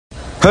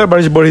Hello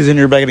everybody, your buddies in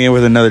here back again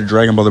with another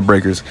Dragon Ball The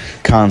Breakers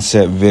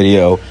concept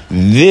video.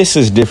 This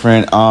is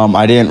different.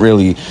 I didn't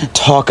really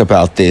talk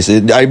about this.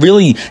 I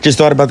really just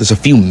thought about this a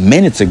few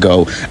minutes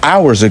ago,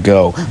 hours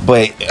ago,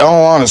 but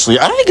honestly,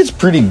 I think it's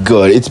pretty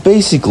good. It's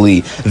basically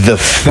the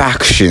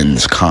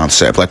factions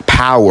concept, like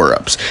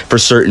power-ups for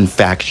certain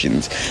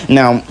factions.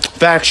 Now,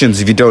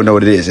 factions, if you don't know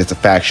what it is, it's a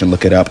faction,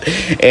 look it up.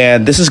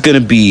 And this is going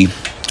to be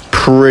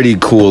pretty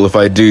cool if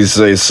I do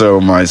say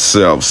so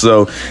myself.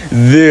 So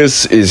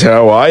this is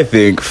how I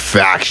think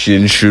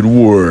factions should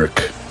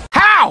work.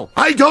 How?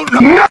 I don't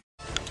know.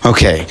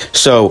 Okay,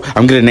 so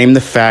I'm gonna name the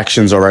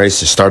factions, alright,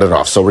 to start it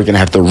off. So we're gonna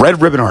have the Red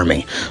Ribbon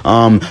Army,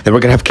 then we're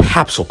gonna have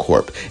Capsule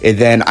Corp, and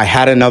then I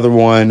had another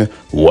one.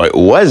 What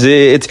was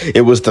it?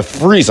 It was the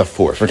Frieza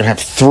Force. We're gonna have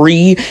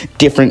 3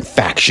 different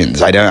factions.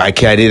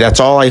 That's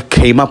all I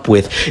came up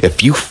with.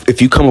 If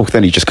you come up with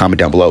any, just comment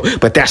down below.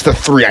 But that's the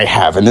 3 I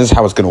have, and this is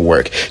how it's gonna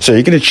work. So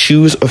you're gonna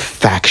choose a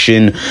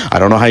faction. I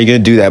don't know how you're gonna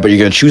do that, but you're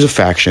gonna choose a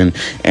faction,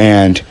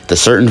 and the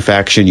certain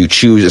faction you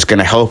choose is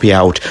gonna help you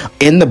out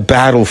in the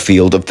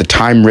battlefield of the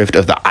time rift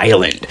of the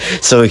island,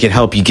 so it can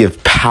help you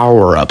give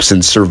power-ups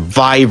and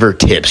survivor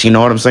tips, you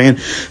know what I'm saying?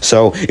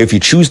 So if you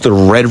choose the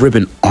Red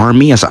Ribbon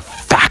Army as a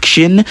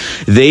faction,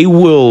 they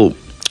will,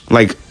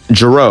 like,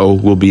 Jiro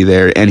will be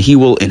there, and he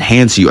will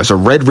enhance you as a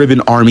Red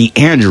Ribbon Army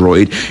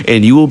android,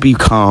 and you will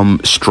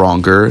become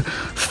stronger,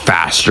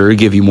 faster,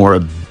 give you more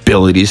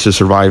abilities to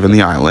survive in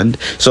the island.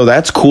 So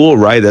that's cool,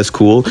 right? That's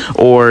cool.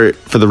 Or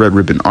for the Red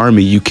Ribbon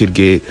Army, you could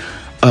get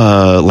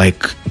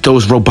like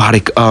those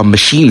robotic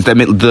machines that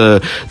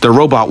the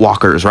robot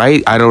walkers,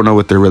 right? I don't know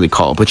what they're really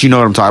called, but you know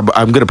what I'm talking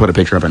about. I'm gonna put a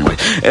picture up anyway.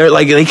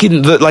 Like they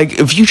can, like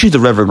if you choose the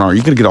Red Ribbon Army,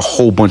 you're gonna get a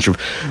whole bunch of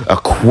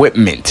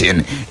equipment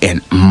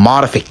and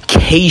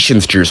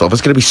modifications to yourself.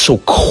 It's gonna be so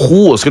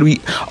cool. It's gonna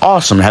be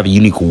awesome to have a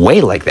unique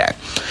way like that.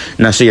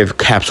 Now, so you have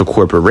Capsule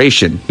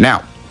Corporation.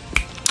 Now,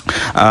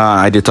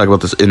 I did talk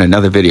about this in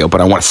another video,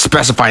 but I want to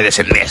specify this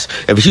in this.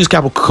 If you choose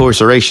Capsule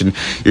Corporation,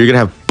 you're going to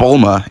have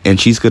Bulma, and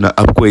she's going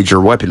to upgrade your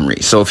weaponry.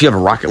 So if you have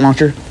a rocket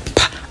launcher,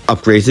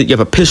 upgrades it. You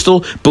have a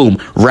pistol, boom,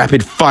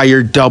 rapid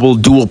fire double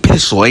dual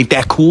pistol. Ain't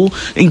that cool?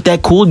 Ain't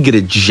that cool? You get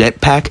a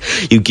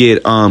jetpack, you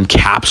get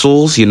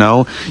capsules, you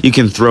know, you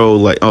can throw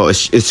like, oh,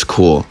 it's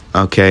cool.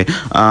 Okay,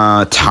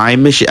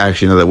 time machine.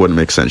 Actually, no, that wouldn't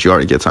make sense. You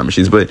already get time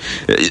machines, but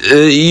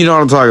you know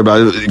what I'm talking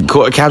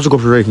about. Capsule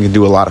Corporation can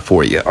do a lot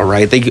for you. All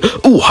right,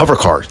 hover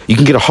cars. You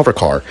can get a hover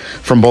car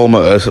from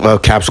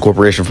Bulma, Capsule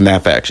Corporation from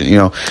that faction. You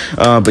know,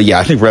 but yeah,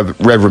 I think Red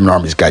Ribbon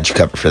Army's got you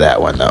covered for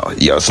that one though.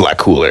 You know, it's a lot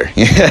cooler,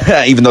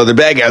 even though they're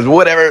bad guys.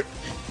 Whatever.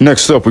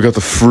 Next up, we got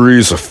the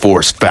Frieza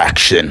Force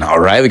faction, all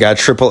right? We got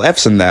triple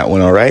Fs in that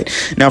one, all right?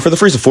 Now, for the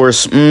Frieza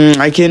Force,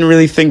 I can't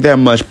really think that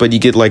much, but you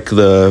get, like,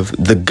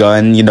 the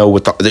gun, you know,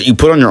 with that you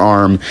put on your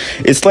arm.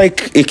 It's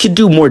like, it could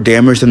do more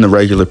damage than the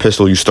regular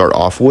pistol you start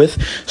off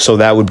with, so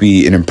that would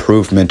be an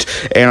improvement.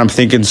 And I'm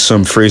thinking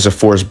some Frieza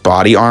Force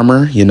body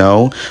armor, you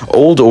know?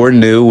 Old or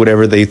new,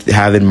 whatever they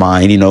have in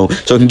mind, you know?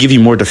 So it can give you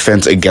more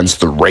defense against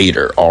the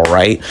Raider, all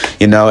right?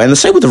 You know, and the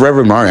same with the Red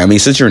Ribbon Army. I mean,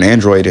 since you're an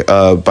android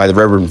by the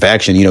Red Ribbon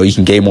faction, you know, you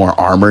can gain more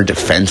armor,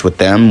 defense with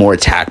them, more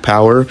attack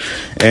power,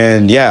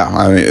 and yeah,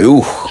 I mean,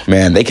 ooh,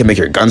 man, they can make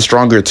your gun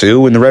stronger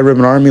too in the Red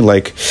Ribbon Army,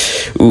 like,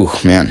 ooh,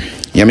 man,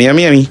 yummy,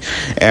 yummy, yummy.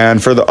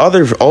 And for the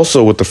other,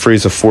 also what the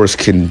Frieza Force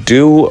can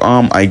do,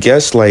 I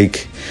guess,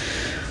 like,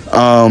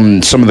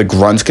 some of the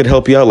grunts could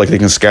help you out, like they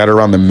can scatter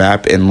around the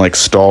map and like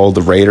stall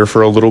the Raider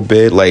for a little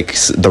bit, like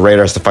the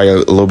Raider has to fight a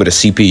little bit of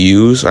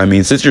CPUs. I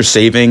mean, since you're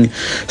saving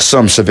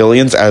some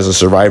civilians as a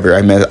survivor,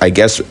 I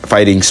guess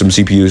fighting some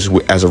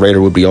CPUs as a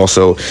Raider would be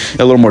also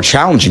a little more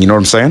challenging, you know what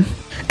I'm saying?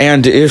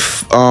 And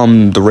if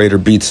the Raider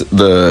beats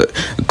the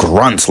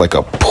grunts like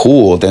a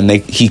pool, then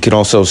he could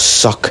also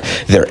suck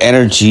their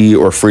energy,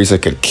 or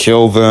Frieza could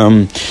kill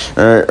them,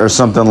 or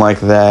something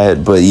like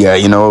that. But yeah,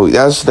 you know,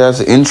 that's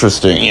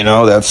interesting. You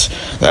know,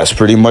 that's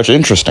pretty much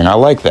interesting. I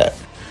like that.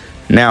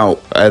 Now,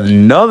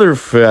 another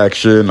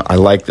faction, I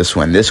like this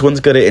one. This one's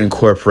going to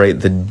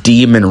incorporate the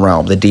demon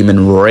realm, the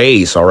demon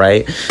race, all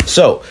right?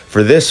 So,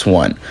 for this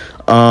one,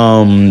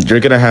 you're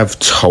gonna have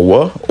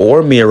Toa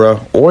or Mira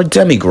or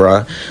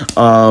Demigra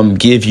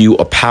give you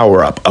a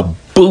power-up, a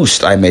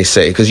boost, I may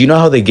say, because you know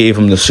how they gave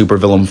him the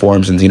supervillain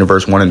forms in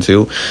Xenoverse 1 and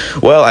 2?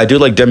 Well, I do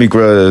like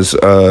Demigra's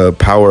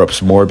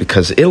power-ups more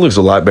because it looks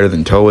a lot better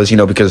than Toa's, you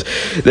know, because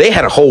they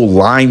had a whole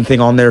line thing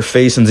on their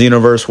face in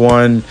Xenoverse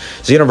 1.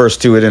 Xenoverse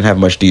 2, it didn't have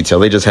much detail.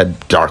 They just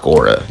had dark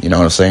aura, you know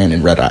what I'm saying,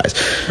 and red eyes.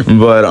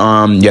 But,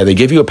 yeah, they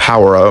give you a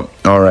power-up,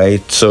 all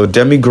right? So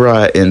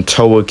Demigra and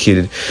Toa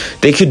could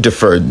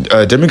defer.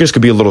 Demigra's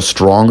could be a little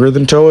stronger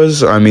than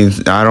Toa's. I mean,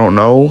 I don't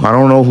know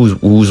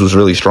whose was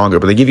really stronger,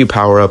 but they give you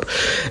power-up,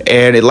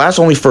 and it lasts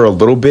only for a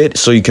little bit,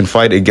 so you can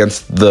fight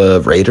against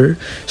the Raider.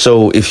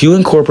 So if you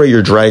incorporate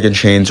your Dragon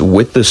Chains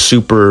with the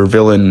super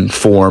villain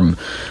form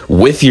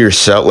with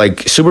yourself,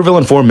 like super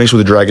villain form mixed with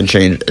the Dragon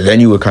Chain,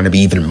 then you would kind of be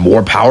even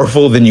more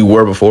powerful than you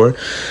were before.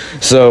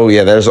 So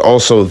yeah, there's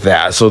also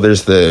that. So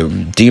there's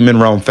the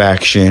Demon Realm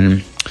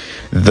faction,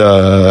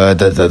 the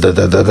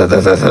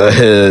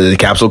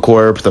Capsule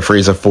Corp, the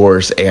Frieza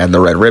Force, and the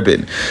Red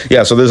Ribbon.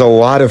 Yeah, so there's a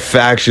lot of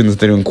factions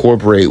to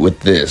incorporate with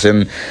this,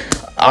 and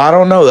I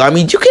don't know. I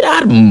mean, you could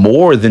add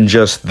more than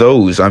just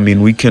those. I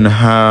mean, we can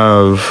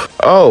have...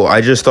 Oh, I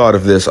just thought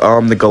of this.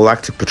 The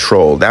Galactic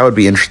Patrol. That would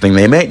be interesting.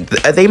 They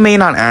may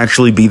not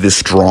actually be the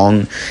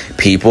strong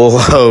people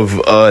of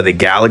the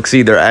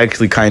galaxy. They're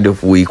actually kind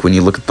of weak when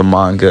you look at the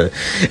manga.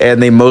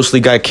 And they mostly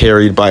got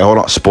carried by... Hold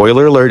on.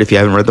 Spoiler alert if you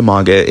haven't read the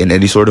manga in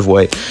any sort of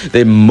way.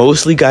 They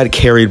mostly got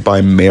carried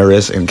by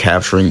Maris and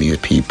capturing these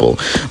people.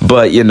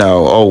 But, you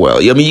know, oh well.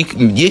 I mean,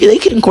 they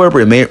could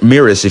incorporate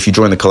Maris if you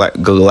join the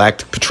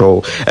Galactic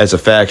Patrol as a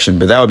faction,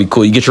 but that would be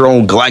cool. You get your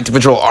own Galactic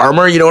Patrol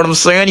armor, you know what I'm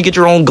saying? You get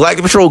your own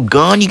Galactic Patrol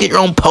gun, you get your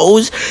own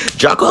pose.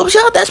 Jocko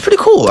shot, that's pretty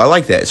cool. I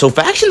like that. So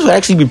factions would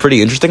actually be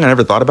pretty interesting. I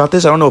never thought about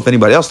this. I don't know if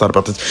anybody else thought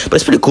about this, but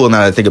it's pretty cool now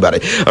that I think about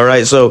it. All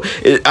right, so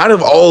out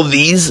of all of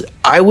these,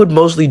 I would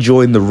mostly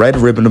join the Red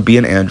Ribbon to be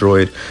an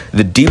android,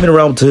 the Demon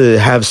Realm to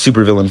have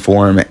supervillain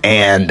form,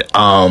 and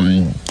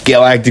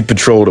Galactic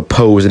Patrol to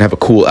pose and have a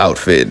cool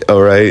outfit.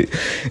 All right,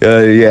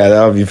 yeah,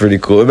 that would be pretty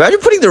cool. Imagine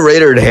putting the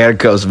Raider in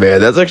handcuffs, man.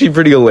 That's actually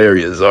pretty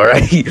hilarious. All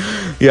right,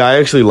 yeah, I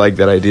actually like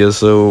that idea.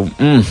 So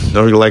don't forget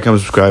to like,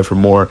 comment, subscribe for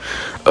more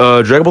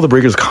Dragon Ball the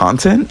Breakers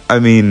content. I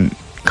mean,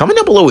 comment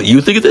down below what you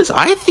think of this.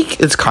 I think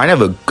it's kind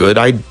of a good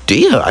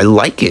idea. I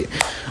like it.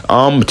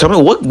 Tell me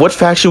what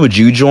faction would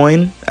you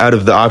join out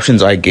of the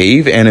options I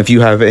gave, and if you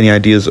have any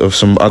ideas of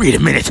some other... Wait a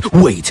minute,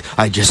 wait,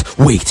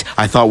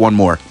 I thought one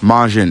more.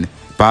 Majin,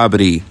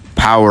 Babidi,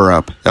 Power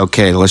Up.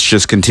 Okay, let's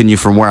just continue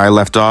from where I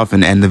left off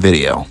and end the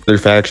video. Other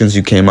factions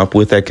you came up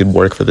with that could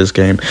work for this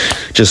game,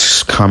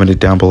 just comment it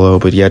down below.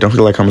 But yeah, don't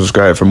forget to like, comment,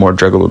 subscribe for more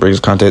Dragon Ball Breakers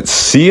content.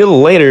 See you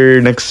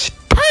later next